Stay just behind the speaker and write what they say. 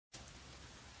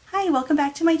Hi, welcome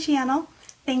back to my channel.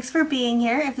 Thanks for being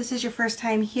here. If this is your first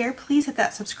time here, please hit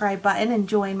that subscribe button and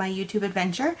join my YouTube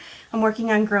adventure. I'm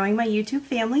working on growing my YouTube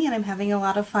family and I'm having a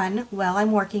lot of fun while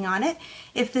I'm working on it.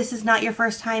 If this is not your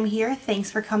first time here,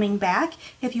 thanks for coming back.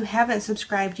 If you haven't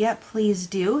subscribed yet, please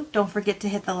do. Don't forget to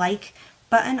hit the like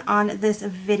button on this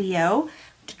video.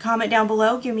 Comment down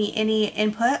below, give me any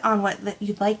input on what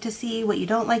you'd like to see, what you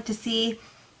don't like to see,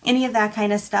 any of that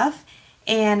kind of stuff.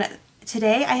 And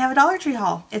today I have a Dollar Tree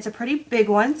haul. It's a pretty big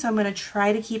one, so I'm going to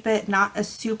try to keep it not a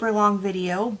super long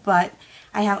video, but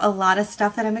I have a lot of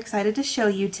stuff that I'm excited to show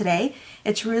you today.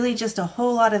 It's really just a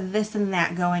whole lot of this and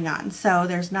that going on, so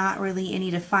there's not really any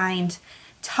defined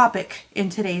topic in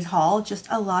today's haul, just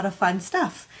a lot of fun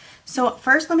stuff. So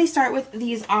first let me start with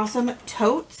these awesome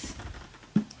totes.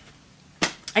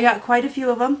 I got quite a few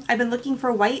of them. I've been looking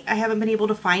for white. I haven't been able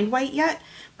to find white yet,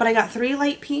 but I got four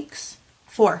light pinks.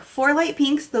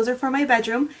 Those are for my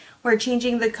bedroom. We're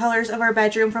changing the colors of our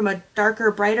bedroom from a darker,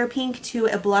 brighter pink to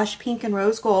a blush pink and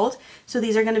rose gold. So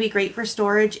these are going to be great for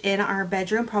storage in our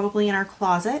bedroom, probably in our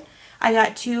closet. I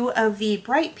got 2 of the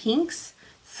bright pinks,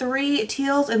 3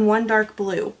 teals, and 1 dark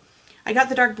blue. I got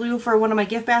the dark blue for one of my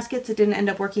gift baskets. It didn't end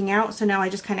up working out, so now I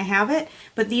just kind of have it.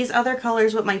 But these other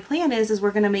colors, what my plan is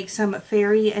we're going to make some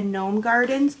fairy and gnome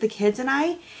gardens, the kids and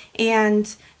I.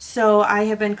 And so I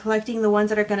have been collecting the ones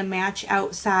that are going to match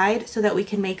outside so that we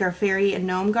can make our fairy and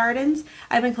gnome gardens.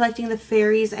 I've been collecting the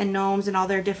fairies and gnomes and all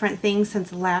their different things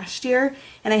since last year,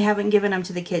 and I haven't given them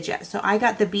to the kids yet. So I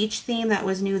got the beach theme that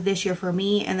was new this year for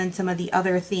me, and then some of the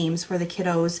other themes for the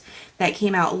kiddos that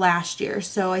came out last year.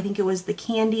 So I think it was the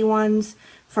candy ones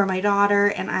for my daughter,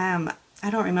 and I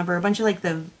don't remember, a bunch of like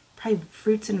the probably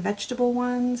fruits and vegetable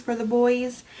ones for the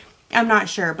boys. I'm not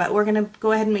sure, but we're going to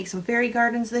go ahead and make some fairy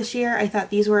gardens this year. I thought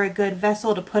these were a good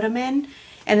vessel to put them in,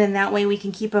 and then that way we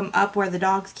can keep them up where the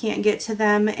dogs can't get to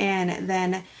them, and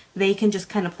then they can just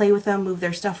kind of play with them, move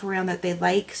their stuff around that they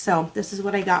like. So this is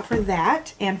what I got for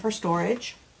that and for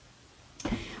storage.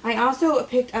 I also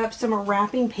picked up some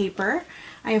wrapping paper.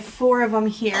 I have 4 of them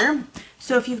here.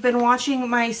 So if you've been watching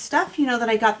my stuff, you know that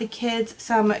I got the kids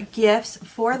some gifts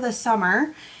for the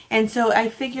summer. And so I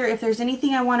figure if there's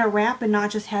anything I want to wrap and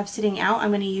not just have sitting out, I'm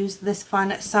going to use this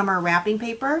fun summer wrapping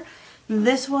paper.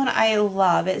 This one I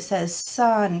love. It says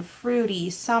sun, fruity,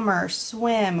 summer,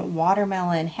 swim,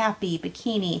 watermelon, happy,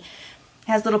 bikini. It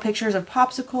has little pictures of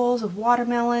popsicles, of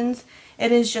watermelons.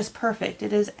 It is just perfect.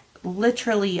 It is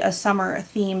literally a summer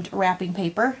themed wrapping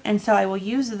paper, and so I will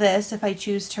use this if I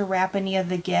choose to wrap any of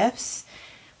the gifts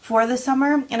for the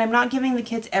summer. And I'm not giving the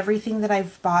kids everything that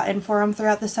I've bought in for them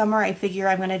throughout the summer. I figure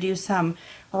I'm going to do some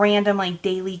random like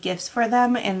daily gifts for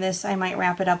them, and this I might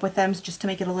wrap it up with them just to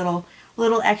make it a little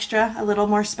extra, a little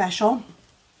more special.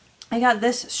 I got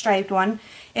this striped one.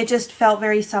 It just felt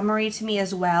very summery to me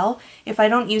as well. If I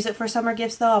don't use it for summer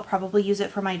gifts though, I'll probably use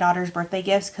it for my daughter's birthday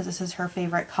gifts because this is her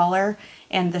favorite color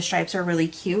and the stripes are really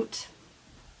cute.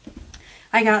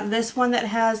 I got this one that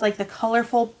has like the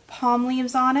colorful palm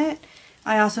leaves on it.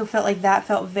 I also felt like that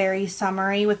felt very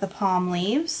summery with the palm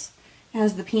leaves. It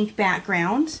has the pink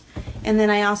background. And then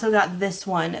I also got this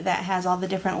one that has all the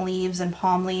different leaves and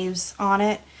palm leaves on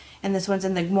it. And this one's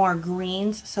in the more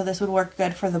greens, so this would work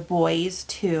good for the boys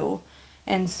too.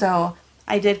 And so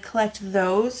I did collect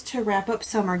those to wrap up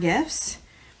summer gifts.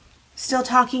 Still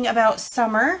talking about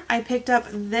summer, I picked up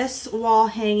this wall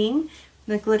hanging.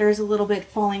 The glitter is a little bit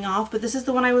falling off, but this is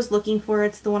the one I was looking for.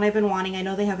 It's the one I've been wanting. I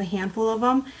know they have a handful of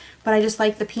them, but I just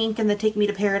like the pink and the Take Me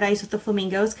to Paradise with the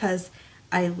flamingos because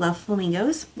I love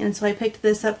flamingos. And so I picked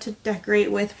this up to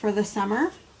decorate with for the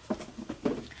summer.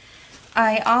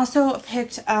 I also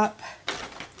picked up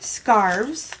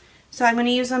scarves, so I'm going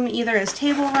to use them either as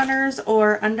table runners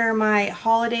or under my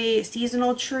holiday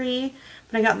seasonal tree.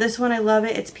 But I got this one, I love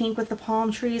it. It's pink with the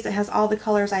palm trees. It has all the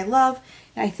colors I love.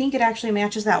 And I think it actually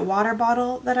matches that water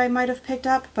bottle that I might have picked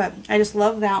up, but I just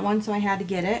love that one, so I had to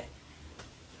get it.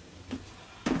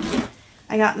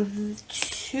 I got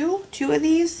two of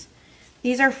these.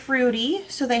 These are fruity,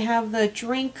 so they have the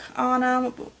drink on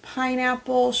them,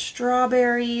 pineapple,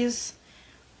 strawberries,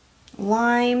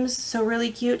 limes, so really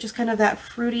cute, just kind of that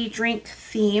fruity drink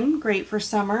theme, great for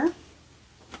summer.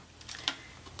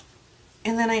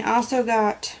 And then I also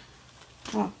got,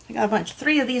 well, I got a bunch,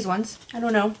 3 of these ones, I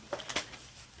don't know,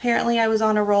 apparently I was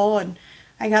on a roll, and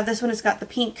I got this one. It's got the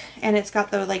pink and it's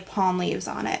got the like palm leaves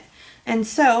on it. And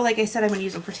so, like I said, I'm going to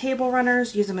use them for table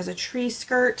runners, use them as a tree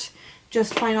skirt,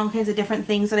 just find all kinds of different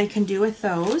things that I can do with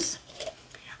those.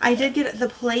 I did get the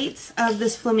plates of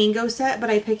this flamingo set,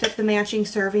 but I picked up the matching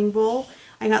serving bowl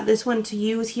I got this one to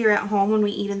use here at home when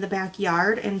we eat in the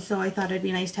backyard, and so I thought it'd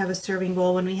be nice to have a serving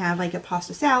bowl when we have like a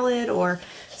pasta salad or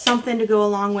something to go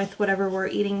along with whatever we're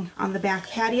eating on the back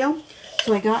patio.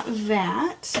 So I got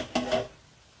that.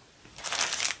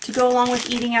 To go along with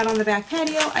eating out on the back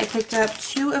patio, I picked up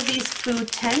 2 of these food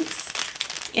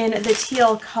tents in the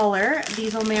teal color.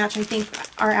 These will match, I think,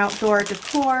 our outdoor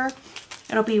decor.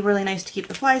 It'll be really nice to keep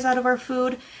the flies out of our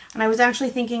food. And I was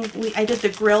actually thinking, I did the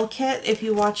grill kit. If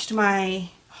you watched my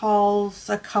hauls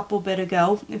a couple bit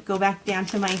ago, go back down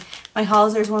to my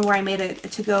hauls, there's one where I made a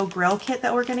to-go grill kit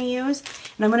that we're going to use.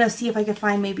 And I'm going to see if I can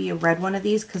find maybe a red one of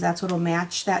these, because that's what will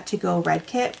match that to-go red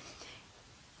kit.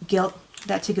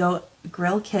 That to-go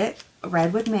grill kit,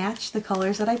 red would match the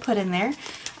colors that I put in there.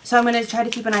 So I'm going to try to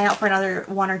keep an eye out for another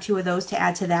 1 or 2 of those to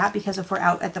add to that, because if we're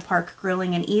out at the park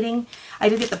grilling and eating. I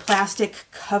did get the plastic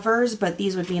covers, but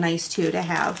these would be nice too to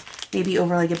have maybe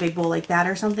over like a big bowl like that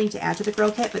or something to add to the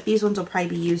grill kit. But these ones will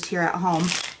probably be used here at home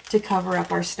to cover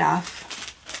up our stuff.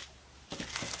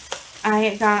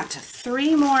 I got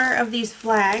 3 more of these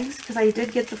flags because I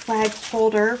did get the flag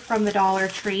holder from the Dollar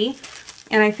Tree.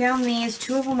 And I found these.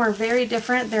 2 of them are very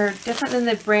different. They're different than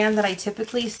the brand that I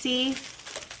typically see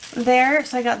there.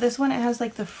 So I got this one. It has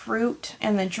like the fruit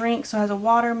and the drink. So it has a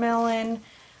watermelon.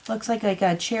 Looks like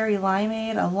a cherry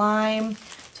limeade, a lime.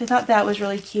 So I thought that was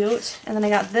really cute. And then I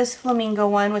got this flamingo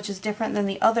one, which is different than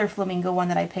the other flamingo one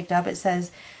that I picked up. It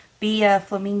says, be a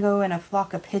flamingo and a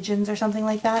flock of pigeons or something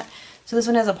like that. So this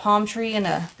one has a palm tree and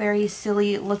a very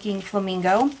silly looking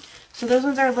flamingo. So those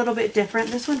ones are a little bit different.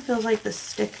 This one feels like the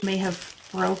stick may have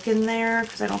broken there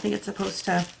because I don't think it's supposed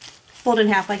to fold in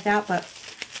half like that, but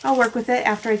I'll work with it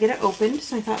after I get it opened.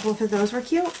 So I thought both of those were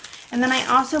cute. And then I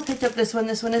also picked up this one.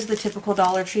 This one is the typical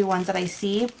Dollar Tree ones that I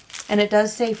see, and it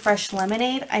does say fresh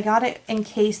lemonade. I got it in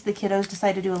case the kiddos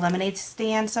decide to do a lemonade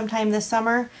stand sometime this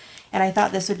summer, and I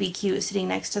thought this would be cute sitting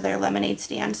next to their lemonade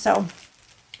stand. So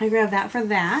I grabbed that for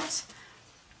that.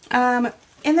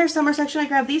 In their summer section, I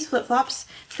grabbed these flip-flops.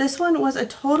 This one was a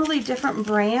totally different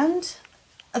brand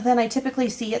than I typically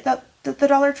see at the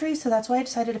Dollar Tree, so that's why I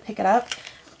decided to pick it up.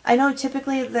 I know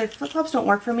typically the flip-flops don't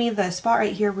work for me. The spot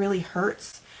right here really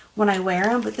hurts when I wear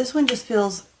them, but this one just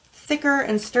feels thicker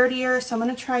and sturdier, so I'm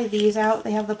going to try these out.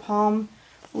 They have the palm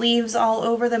leaves all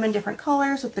over them in different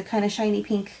colors with the kind of shiny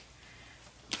pink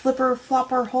flipper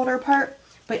holder part.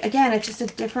 But again, it's just a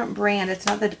different brand. It's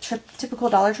not the typical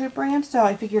Dollar Tree brand, so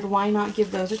I figured why not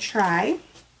give those a try.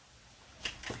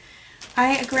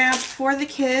 I grabbed for the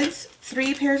kids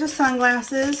 3 pairs of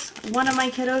sunglasses. One of my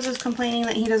kiddos is complaining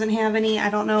that he doesn't have any. I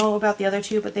don't know about the other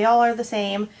 2, but they all are the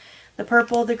same. The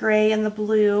purple, the gray, and the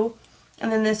blue.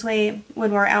 And then this way,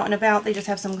 when we're out and about, they just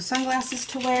have some sunglasses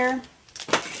to wear.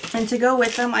 And to go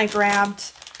with them, I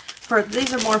grabbed,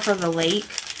 these are more for the lake,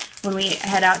 when we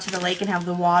head out to the lake and have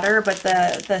the water, but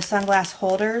the sunglass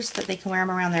holders that they can wear them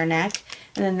around their neck.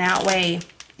 And then that way,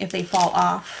 if they fall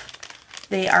off,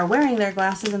 they are wearing their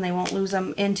glasses and they won't lose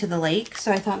them into the lake.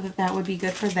 So I thought that that would be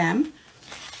good for them.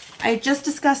 I just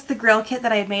discussed the grill kit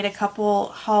that I had made a couple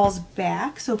hauls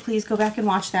back, so please go back and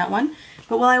watch that one.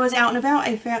 But while I was out and about,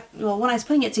 I found, well, when I was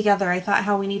putting it together, I thought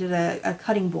how we needed a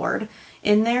cutting board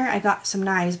in there. I got some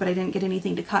knives, but I didn't get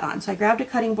anything to cut on. So I grabbed a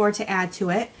cutting board to add to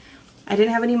it. I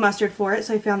didn't have any mustard for it,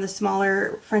 so I found the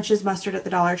smaller French's mustard at the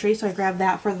Dollar Tree, so I grabbed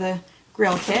that for the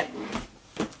grill kit.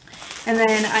 And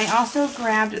then I also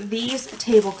grabbed these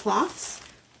tablecloths.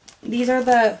 These are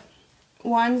the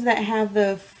ones that have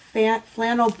the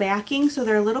flannel backing, so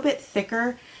they're a little bit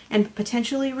thicker and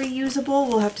potentially reusable.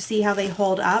 We'll have to see how they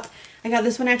hold up. I got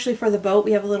this one actually for the boat.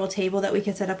 We have a little table that we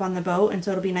can set up on the boat, and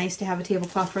so it'll be nice to have a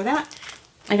tablecloth for that.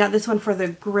 I got this one for the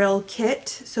grill kit,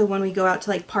 so when we go out to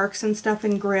like parks and stuff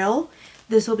and grill,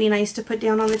 this will be nice to put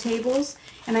down on the tables.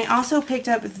 And I also picked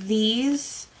up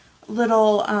these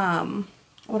little,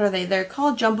 what are they? They're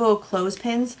called jumbo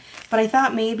clothespins, but I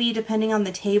thought maybe depending on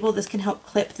the table, this can help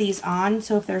clip these on,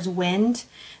 so if there's wind,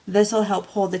 this will help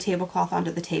hold the tablecloth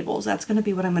onto the tables. That's going to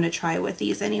be what I'm going to try with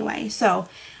these anyway. So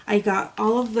I got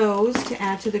all of those to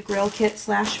add to the grill kit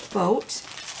slash boat.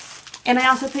 And I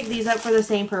also picked these up for the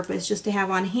same purpose, just to have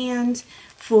on hand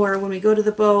for when we go to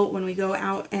the boat, when we go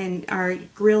out and are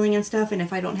grilling and stuff. And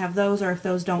if I don't have those, or if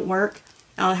those don't work,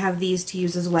 I'll have these to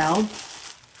use as well.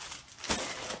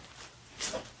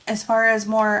 As far as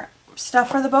more stuff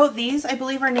for the boat, these I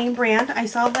believe are name brand. I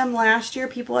saw them last year.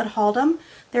 People had hauled them.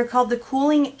 They're called the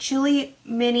Cooling Chili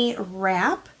Mini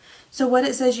Wrap. So what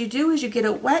it says you do is you get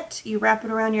it wet, you wrap it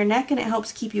around your neck, and it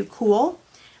helps keep you cool.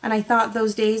 And I thought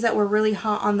those days that were really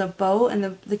hot on the boat and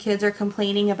the kids are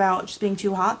complaining about just being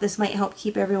too hot, this might help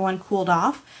keep everyone cooled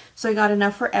off. So I got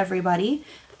enough for everybody.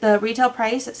 The retail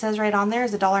price, it says right on there,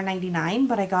 is $1.99,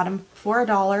 but I got them for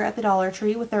 $1 at the Dollar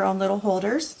Tree with their own little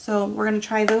holders. So we're going to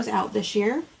try those out this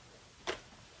year.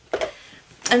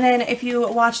 And then if you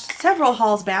watched several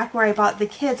hauls back where I bought the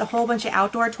kids a whole bunch of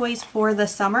outdoor toys for the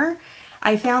summer,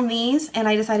 I found these and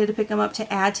I decided to pick them up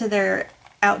to add to their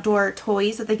outdoor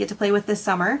toys that they get to play with this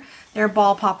summer. They're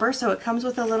ball poppers, so it comes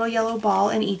with a little yellow ball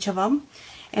in each of them.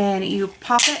 And you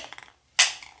pop it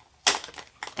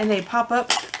and they pop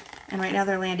up, and right now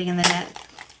they're landing in the net.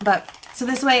 But so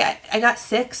this way I got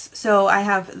 6, so I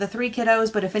have the 3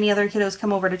 kiddos, but if any other kiddos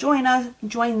come over to join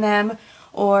them,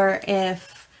 or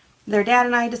if their dad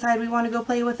and I decide we want to go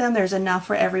play with them, there's enough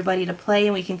for everybody to play,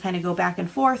 and we can kind of go back and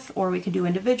forth, or we can do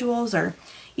individuals, or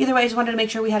either way I just wanted to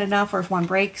make sure we had enough, or if one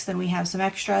breaks then we have some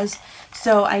extras.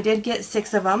 So I did get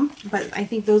 6 of them, but I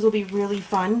think those will be really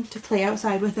fun to play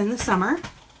outside with in the summer.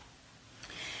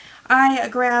 I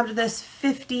grabbed this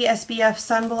 50 SPF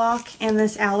sunblock and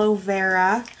this aloe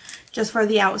vera just for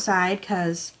the outside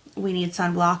because we need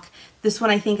sunblock. This one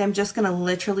I think I'm just going to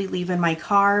literally leave in my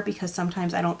car because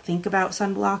sometimes I don't think about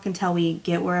sunblock until we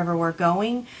get wherever we're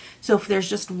going. So if there's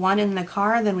just one in the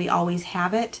car, then we always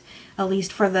have it, at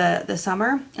least for the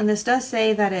summer. And this does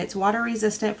say that it's water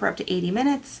resistant for up to 80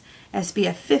 minutes,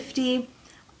 SPF 50,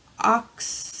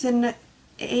 oxynate,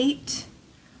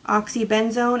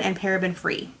 oxybenzone, and paraben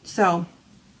free. So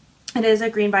it is a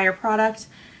Green Buyer product,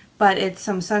 but it's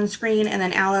some sunscreen and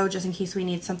then aloe just in case we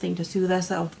need something to soothe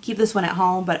us. I'll keep this one at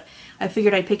home, but I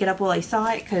figured I'd pick it up while I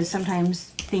saw it because sometimes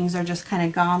things are just kind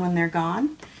of gone when they're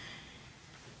gone.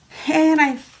 And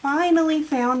I finally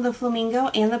found the flamingo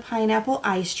and the pineapple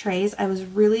ice trays. I was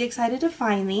really excited to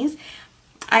find these.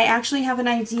 I actually have an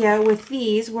idea with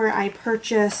these where I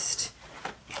purchased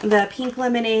the pink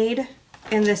lemonade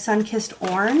and the sun-kissed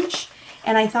orange.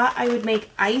 And I thought I would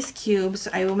make ice cubes.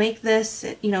 I will make this,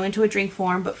 into a drink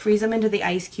form, but freeze them into the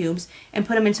ice cubes and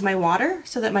put them into my water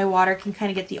so that my water can kind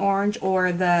of get the orange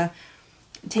or the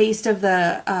taste of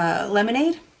the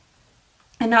lemonade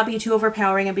and not be too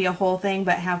overpowering and be a whole thing,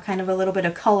 but have kind of a little bit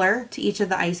of color to each of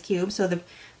the ice cubes. So the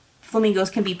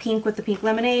flamingos can be pink with the pink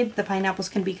lemonade. The pineapples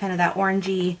can be kind of that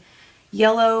orangey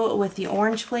yellow with the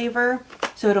orange flavor.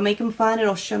 So it'll make them fun.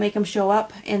 It'll make them show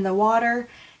up in the water.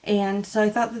 And so I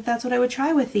thought that that's what I would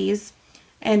try with these.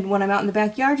 And when I'm out in the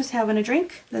backyard just having a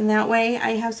drink, then that way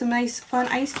I have some nice fun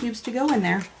ice cubes to go in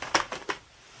there.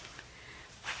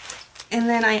 And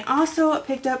then I also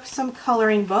picked up some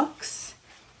coloring books.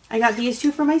 I got these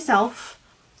 2 for myself.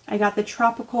 I got the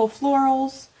Tropical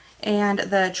Florals and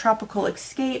the Tropical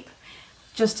Escape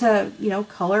just to,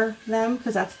 color them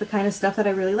because that's the kind of stuff that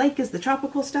I really like, is the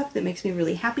tropical stuff that makes me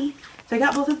really happy. So I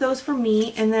got both of those for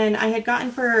me, and then I had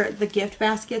gotten for the gift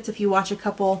baskets, if you watch a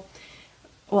couple,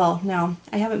 well, no,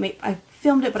 I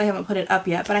filmed it, but I haven't put it up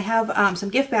yet, but I have some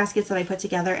gift baskets that I put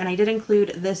together, and I did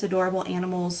include this Adorable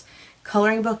Animals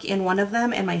coloring book in one of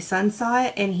them, and my son saw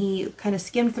it, and he kind of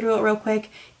skimmed through it real quick.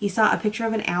 He saw a picture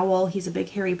of an owl. He's a big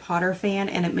Harry Potter fan,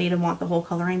 and it made him want the whole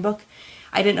coloring book.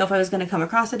 I didn't know if I was going to come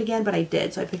across it again, but I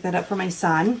did, so I picked that up for my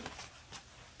son.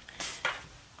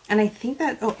 And I think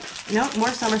that, oh, no,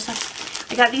 more summer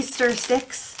stuff. I got these stir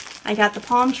sticks. I got the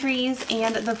palm trees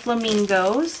and the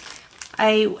flamingos.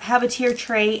 I have a tier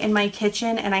tray in my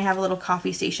kitchen, and I have a little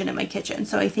coffee station in my kitchen.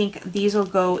 So I think these will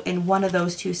go in one of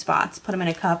those 2 spots. Put them in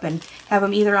a cup and have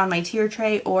them either on my tier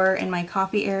tray or in my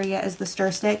coffee area as the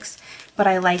stir sticks. But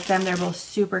I like them. They're both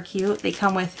super cute. They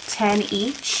come with 10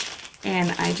 each.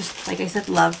 And I just, like I said,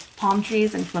 love palm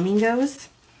trees and flamingos.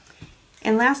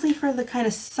 And lastly, for the kind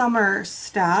of summer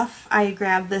stuff, I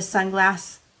grabbed this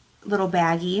sunglass little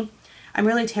baggie. I'm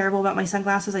really terrible about my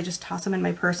sunglasses. I just toss them in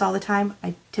my purse all the time.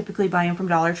 I typically buy them from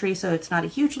Dollar Tree, so it's not a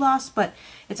huge loss, but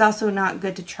it's also not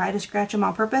good to try to scratch them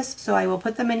on purpose. So I will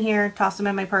put them in here, toss them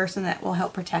in my purse, and that will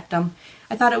help protect them.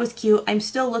 I thought it was cute. I'm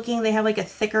still looking. They have like a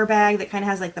thicker bag that kind of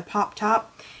has like the pop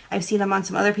top. I've seen them on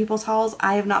some other people's hauls.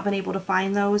 I have not been able to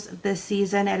find those this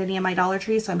season at any of my Dollar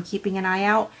Trees, so I'm keeping an eye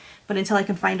out. But until I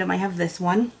can find them, I have this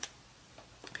one.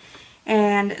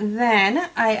 And then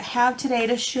I have today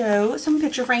to show some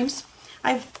picture frames.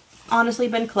 I've honestly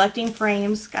been collecting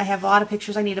frames. I have a lot of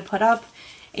pictures I need to put up,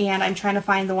 and I'm trying to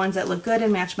find the ones that look good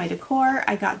and match my decor.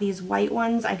 I got these white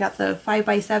ones. I got the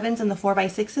 5x7s and the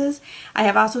 4x6s. I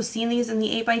have also seen these in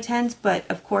the 8x10s, but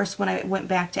of course when I went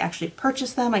back to actually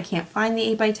purchase them, I can't find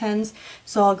the 8x10s,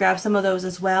 so I'll grab some of those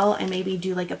as well and maybe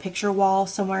do like a picture wall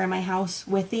somewhere in my house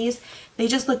with these. They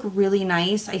just look really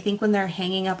nice. I think when they're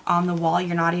hanging up on the wall,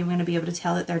 you're not even going to be able to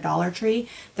tell that they're Dollar Tree.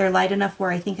 They're light enough where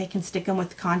I think I can stick them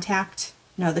with contact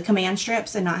the command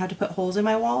strips and not have to put holes in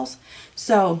my walls.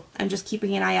 So I'm just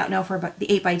keeping an eye out now for the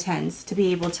 8x10s to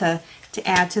be able to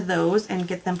add to those and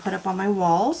get them put up on my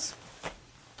walls.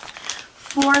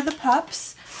 For the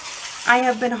pups, I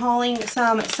have been hauling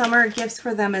some summer gifts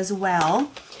for them as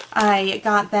well. I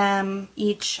got them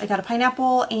each, I got a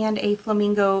pineapple and a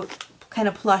flamingo kind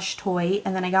of plush toy,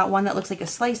 and then I got one that looks like a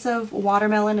slice of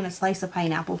watermelon and a slice of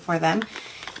pineapple for them.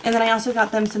 And then I also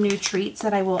got them some new treats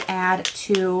that I will add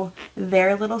to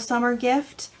their little summer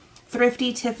gift.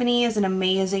 Thrifty Tiffany is an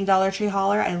amazing Dollar Tree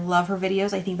hauler. I love her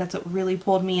videos. I think that's what really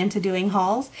pulled me into doing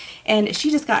hauls. And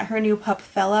she just got her new pup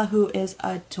Fella, who is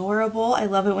adorable. I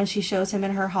love it when she shows him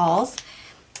in her hauls.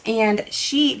 And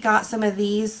she got some of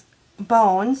these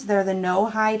bones. They're the no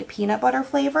hide peanut butter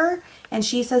flavor, and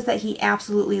she says that he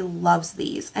absolutely loves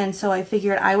these. And so I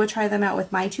figured I would try them out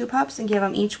with my two pups and give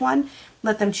them each one,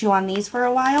 let them chew on these for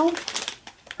a while.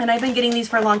 And I've been getting these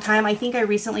for a long time. I think I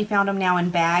recently found them now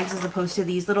in bags as opposed to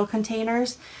these little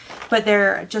containers, but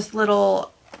they're just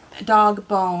little dog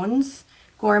bones,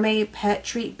 Gourmet Pet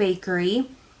Treat Bakery.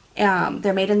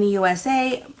 They're made in the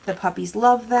USA. The puppies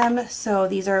love them, so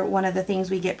these are one of the things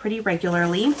we get pretty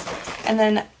regularly. And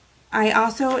then I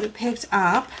also picked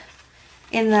up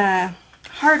in the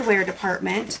hardware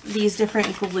department these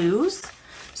different glues.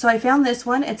 So I found this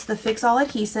one. It's the Fix All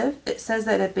adhesive. It says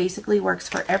that it basically works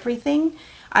for everything.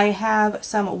 I have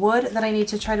some wood that I need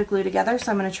to try to glue together,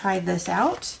 so I'm going to try this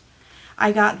out.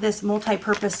 I got this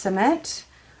multi-purpose cement,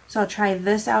 so I'll try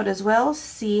this out as well,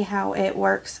 see how it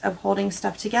works of holding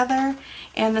stuff together,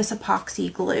 and this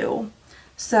epoxy glue.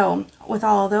 So with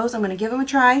all of those, I'm going to give them a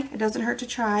try. It doesn't hurt to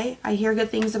try. I hear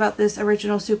good things about this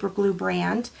original Super Glue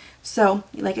brand. So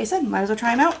like I said, might as well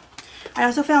try them out. I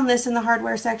also found this in the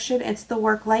hardware section. It's the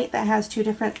work light that has two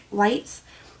different lights.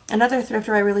 Another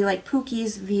thrifter I really like,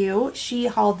 Pookie's View, she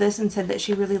hauled this and said that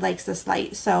she really likes this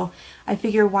light. So I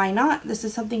figure why not? This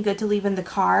is something good to leave in the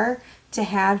car to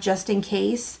have just in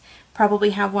case.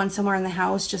 Probably have one somewhere in the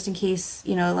house just in case,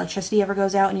 you know, electricity ever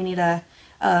goes out and you need a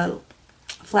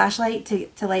flashlight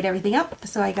to light everything up.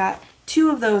 So I got two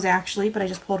of those actually, but I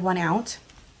just pulled one out.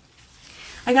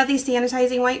 I got these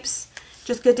sanitizing wipes,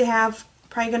 just good to have.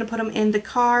 Probably going to put them in the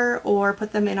car or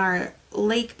put them in our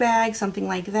lake bag, something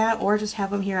like that, or just have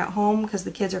them here at home because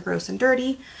the kids are gross and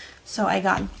dirty. So I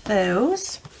got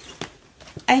those.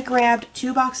 I grabbed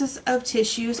 2 boxes of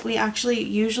tissues. We actually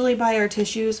usually buy our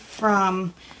tissues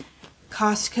from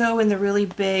Costco in the really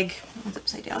big, it's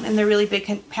upside down, in the really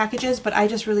big packages, but I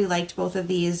just really liked both of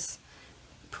these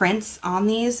prints on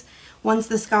these. One's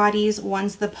the Scotties,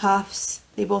 one's the Puffs.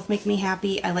 They both make me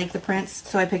happy. I like the prints,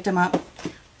 so I picked them up.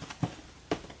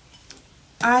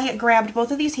 I grabbed both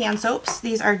of these hand soaps.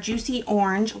 These are Juicy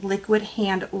Orange Liquid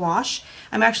Hand Wash.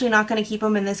 I'm actually not going to keep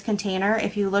them in this container.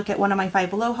 If you look at one of my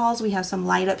Five Below hauls, we have some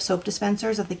light up soap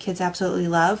dispensers that the kids absolutely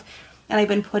love. And I've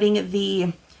been putting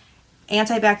the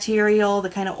antibacterial, the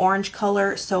kind of orange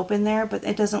color soap in there, but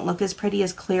it doesn't look as pretty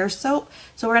as clear soap.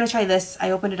 So we're going to try this.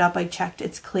 I opened it up, I checked,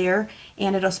 it's clear,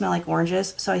 and it'll smell like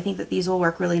oranges. So I think that these will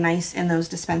work really nice in those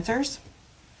dispensers.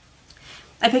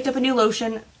 I picked up a new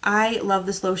lotion. I love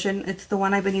this lotion. It's the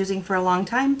one I've been using for a long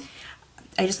time.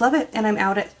 I just love it, and I'm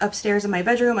out upstairs in my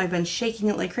bedroom. I've been shaking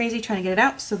it like crazy trying to get it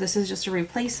out, so this is just a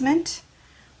replacement.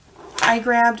 I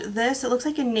grabbed this. It looks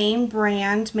like a name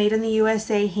brand made in the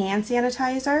USA hand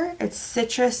sanitizer. It's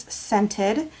citrus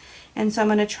scented, and so I'm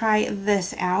going to try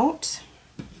this out.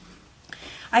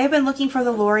 I have been looking for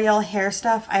the L'Oreal hair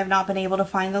stuff. I have not been able to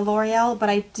find the L'Oreal, but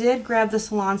I did grab the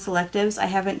Salon Selectives. I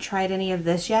haven't tried any of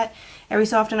this yet. Every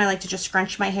so often I like to just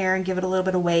scrunch my hair and give it a little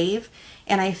bit of wave,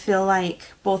 and I feel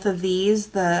like both of these,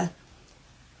 the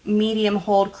medium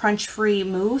hold crunch free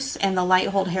mousse and the light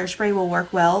hold hairspray, will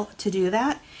work well to do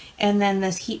that. And then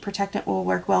this heat protectant will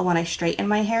work well when I straighten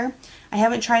my hair. I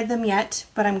haven't tried them yet,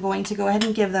 but I'm going to go ahead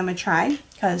and give them a try,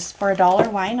 because for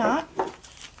 $1, why not?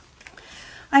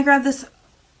 I grabbed this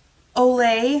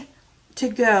Olay To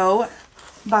Go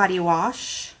body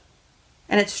wash,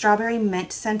 and it's strawberry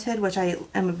mint scented, which I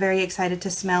am very excited to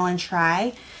smell and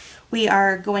try. We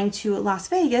are going to Las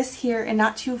Vegas here and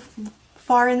not too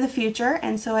far in the future,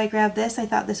 and so I grabbed this. I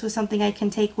thought this was something I can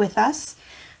take with us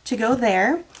to go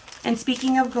there. And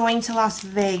speaking of going to Las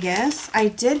Vegas, I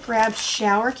did grab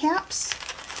shower caps.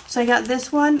 So I got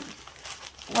this one.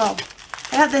 Well,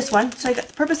 I got this one. So the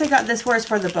purpose I got this for is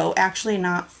for the boat, actually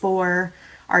not for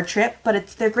our trip, but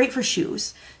they're great for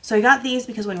shoes. So I got these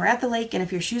because when we're at the lake and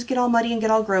if your shoes get all muddy and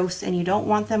get all gross and you don't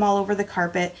want them all over the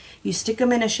carpet, you stick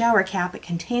them in a shower cap. It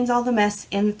contains all the mess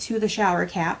into the shower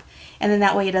cap, and then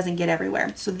that way it doesn't get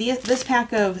everywhere. So this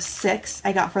pack of 6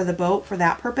 I got for the boat for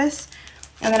that purpose.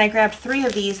 And then I grabbed 3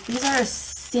 of these. These are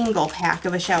single pack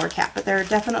of a shower cap, but they're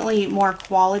definitely more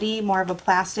quality, more of a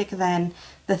plastic than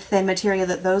the thin material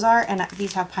that those are, and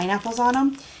these have pineapples on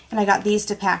them. And I got these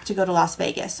to pack to go to Las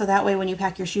Vegas. So that way when you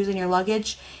pack your shoes in your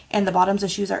luggage and the bottoms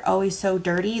of shoes are always so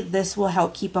dirty, this will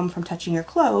help keep them from touching your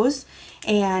clothes.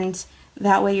 And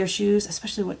that way your shoes,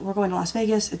 especially when we're going to Las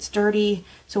Vegas, it's dirty.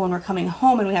 So when we're coming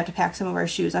home and we have to pack some of our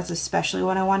shoes, that's especially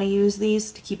when I want to use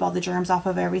these to keep all the germs off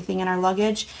of everything in our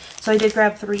luggage. So I did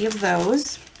grab 3 of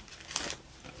those.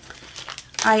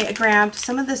 I grabbed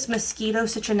some of this mosquito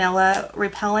citronella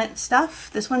repellent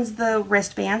stuff. This one's the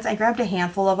wristbands. I grabbed a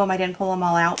handful of them. I didn't pull them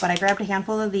all out, but I grabbed a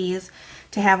handful of these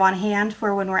to have on hand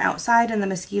for when we're outside and the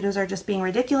mosquitoes are just being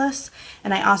ridiculous.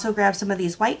 And I also grabbed some of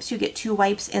these wipes. You get 2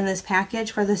 wipes in this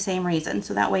package for the same reason.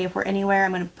 So that way if we're anywhere,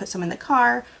 I'm going to put some in the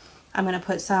car. I'm going to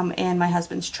put some in my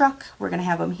husband's truck. We're going to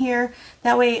have them here.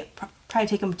 That way, try to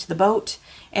take them to the boat.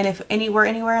 And if we're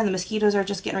anywhere and the mosquitoes are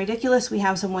just getting ridiculous, we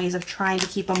have some ways of trying to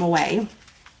keep them away.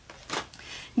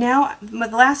 Now, the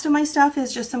last of my stuff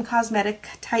is just some cosmetic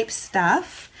type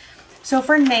stuff. So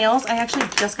for nails, I actually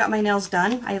just got my nails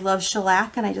done. I love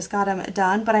shellac and I just got them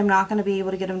done, but I'm not going to be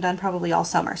able to get them done probably all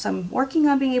summer. So I'm working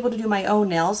on being able to do my own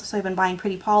nails. So I've been buying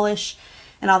Pretty Polish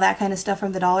and all that kind of stuff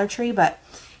from the Dollar Tree, but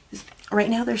right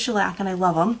now they're shellac and I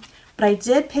love them. But I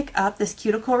did pick up this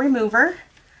cuticle remover.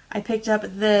 I picked up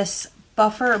this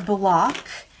buffer block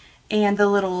and the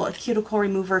little cuticle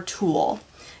remover tool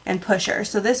and pusher.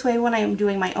 So this way when I'm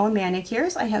doing my own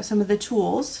manicures, I have some of the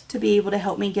tools to be able to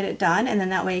help me get it done, and then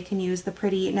that way I can use the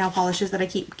pretty nail polishes that I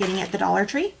keep getting at the Dollar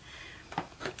Tree.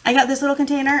 I got this little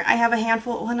container. I have a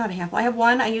handful, well not a handful, I have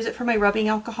one. I use it for my rubbing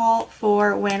alcohol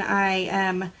for when I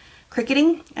am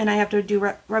cricketing and I have to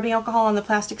do rubbing alcohol on the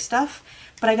plastic stuff.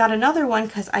 But I got another one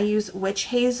because I use witch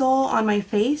hazel on my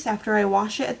face after I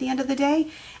wash it at the end of the day.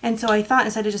 And so I thought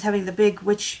instead of just having the big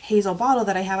witch hazel bottle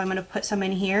that I have, I'm going to put some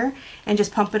in here and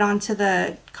just pump it onto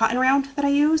the cotton round that I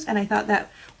use. And I thought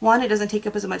that, one, it doesn't take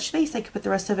up as much space. I could put the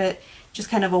rest of it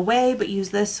just kind of away, but use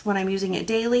this when I'm using it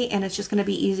daily, and it's just going to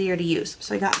be easier to use.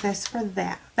 So I got this for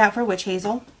that for witch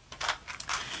hazel.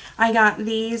 I got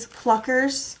these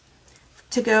pluckers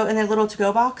to go in their little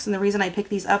to-go box, and the reason I picked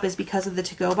these up is because of the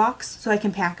to-go box, so I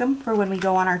can pack them for when we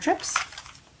go on our trips.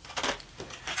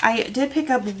 I did pick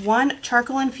up one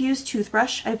charcoal infused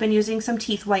toothbrush. I've been using some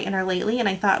teeth whitener lately, and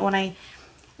I thought when I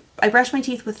brush my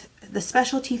teeth with the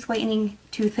special teeth whitening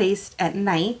toothpaste at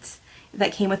night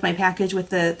that came with my package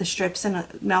with the strips and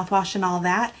mouthwash and all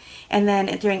that, and then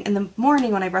in the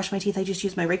morning when I brush my teeth, I just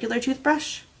use my regular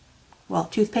toothbrush. Well,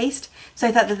 toothpaste. So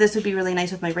I thought that this would be really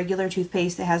nice with my regular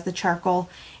toothpaste. It has the charcoal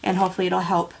and hopefully it'll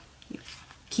help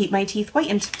keep my teeth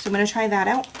whitened. So I'm going to try that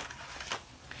out.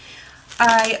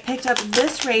 I picked up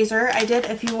this razor.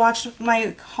 If you watched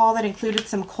my haul that included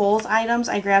some Kohl's items,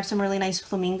 I grabbed some really nice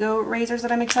flamingo razors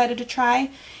that I'm excited to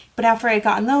try. But after I had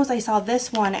gotten those, I saw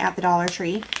this one at the Dollar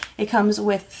Tree. It comes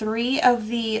with 3 of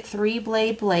the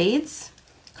 3-blade blades,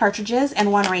 cartridges,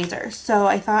 and 1 razor. So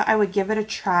I thought I would give it a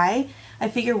try. I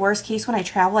figure worst case when I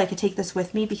travel I could take this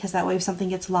with me because that way if something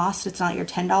gets lost it's not your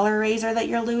 $10 razor that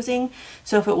you're losing.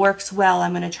 So if it works well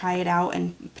I'm going to try it out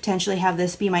and potentially have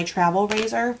this be my travel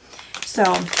razor. So,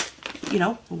 you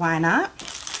know, why not?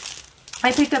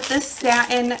 I picked up this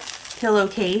satin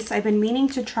pillowcase. I've been meaning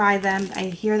to try them. I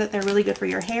hear that they're really good for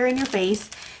your hair and your face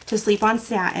to sleep on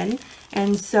satin.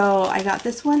 And so I got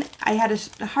this one. I had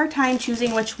a hard time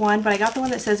choosing which one, but I got the one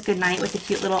that says goodnight with the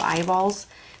cute little eyeballs.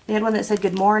 They had one that said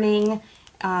good morning.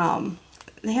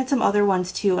 They had some other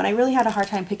ones too, and I really had a hard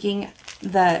time picking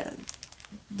the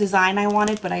design I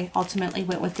wanted, but I ultimately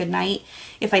went with goodnight.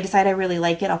 If I decide I really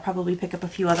like it, I'll probably pick up a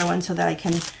few other ones so that I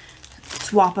can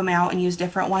swap them out and use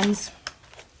different ones.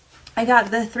 I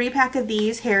got the 3-pack of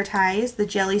these hair ties, the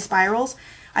jelly spirals.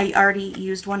 I already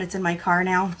used one. It's in my car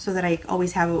now so that I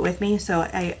always have it with me. So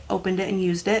I opened it and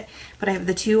used it. But I have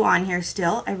the 2 on here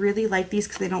still. I really like these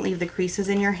because they don't leave the creases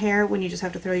in your hair when you just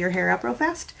have to throw your hair up real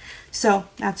fast. So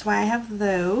that's why I have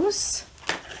those.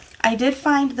 I did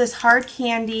find this hard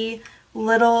candy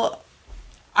little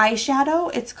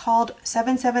eyeshadow. It's called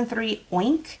 773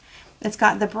 Oink. It's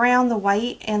got the brown, the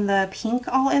white, and the pink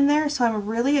all in there. So I'm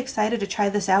really excited to try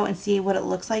this out and see what it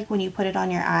looks like when you put it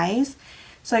on your eyes.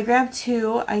 So I grabbed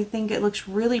 2. I think it looks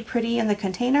really pretty in the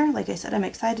container. Like I said, I'm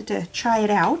excited to try it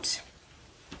out.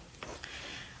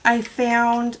 I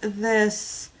found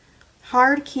this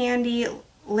hard candy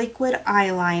liquid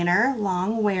eyeliner,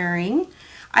 long wearing.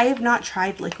 I have not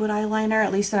tried liquid eyeliner,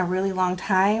 at least in a really long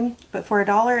time, but for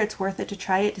 $1 it's worth it to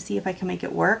try it to see if I can make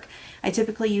it work. I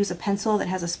typically use a pencil that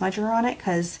has a smudger on it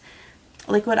because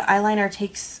liquid eyeliner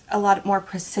takes a lot more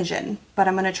precision, but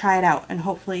I'm going to try it out and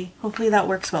hopefully that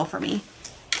works well for me.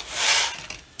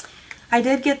 I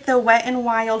did get the Wet n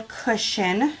Wild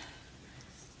cushion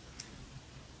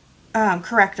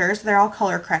correctors. They're all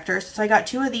color correctors. So I got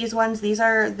 2 of these ones. These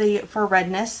are for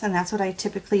redness, and that's what I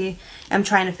typically am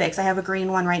trying to fix. I have a green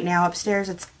one right now upstairs.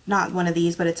 It's not one of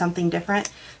these, but it's something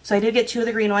different. So I did get 2 of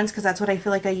the green ones because that's what I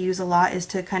feel like I use a lot, is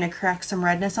to kind of correct some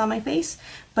redness on my face.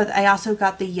 But I also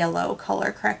got the yellow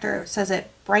color corrector. It says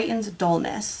it brightens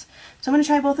dullness. So I'm going to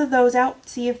try both of those out,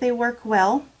 see if they work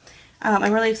well.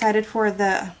 I'm really excited for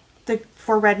the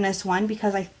redness one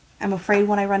because I'm afraid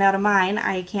when I run out of mine,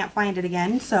 I can't find it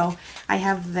again. So I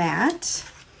have that.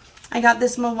 I got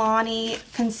this Milani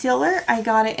concealer. I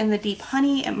got it in the Deep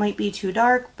Honey. It might be too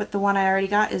dark, but the one I already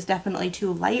got is definitely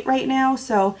too light right now.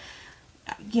 So,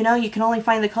 you know, you can only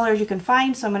find the colors you can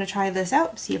find. So I'm going to try this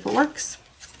out, see if it works.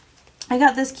 I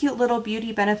got this cute little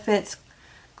Beauty Benefits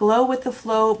Glow with the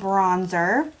Flow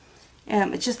bronzer.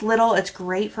 It's just little. It's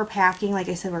great for packing. Like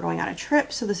I said, we're going on a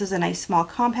trip, so this is a nice small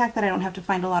compact that I don't have to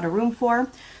find a lot of room for.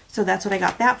 So that's what I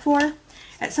got that for.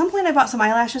 At some point I bought some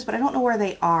eyelashes, but I don't know where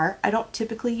they are. I don't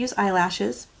typically use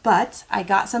eyelashes, but I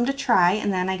got some to try,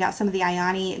 and then I got some of the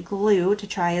Ioni glue to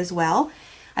try as well.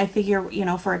 I figure, you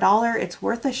know, for $1, it's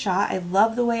worth a shot. I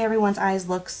love the way everyone's eyes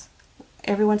look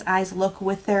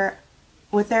with their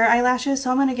eyelashes,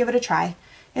 so I'm going to give it a try.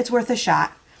 It's worth a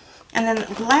shot. And then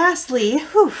lastly,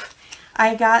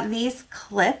 I got these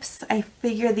clips. I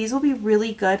figure these will be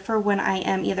really good for when I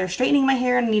am either straightening my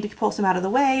hair and need to pull some out of the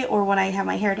way, or when I have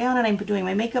my hair down and I'm doing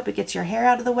my makeup, it gets your hair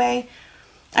out of the way.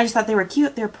 I just thought they were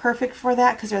cute. They're perfect for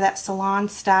that because they're that salon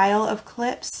style of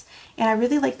clips, and I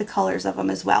really like the colors of them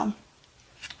as well.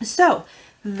 So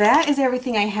that is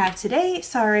everything I have today.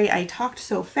 Sorry I talked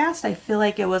so fast. I feel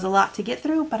like it was a lot to get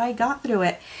through, but I got through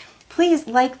it. Please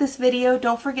like this video.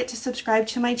 Don't forget to subscribe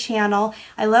to my channel.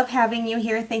 I love having you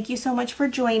here. Thank you so much for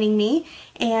joining me,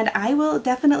 and I will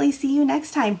definitely see you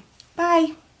next time.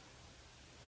 Bye.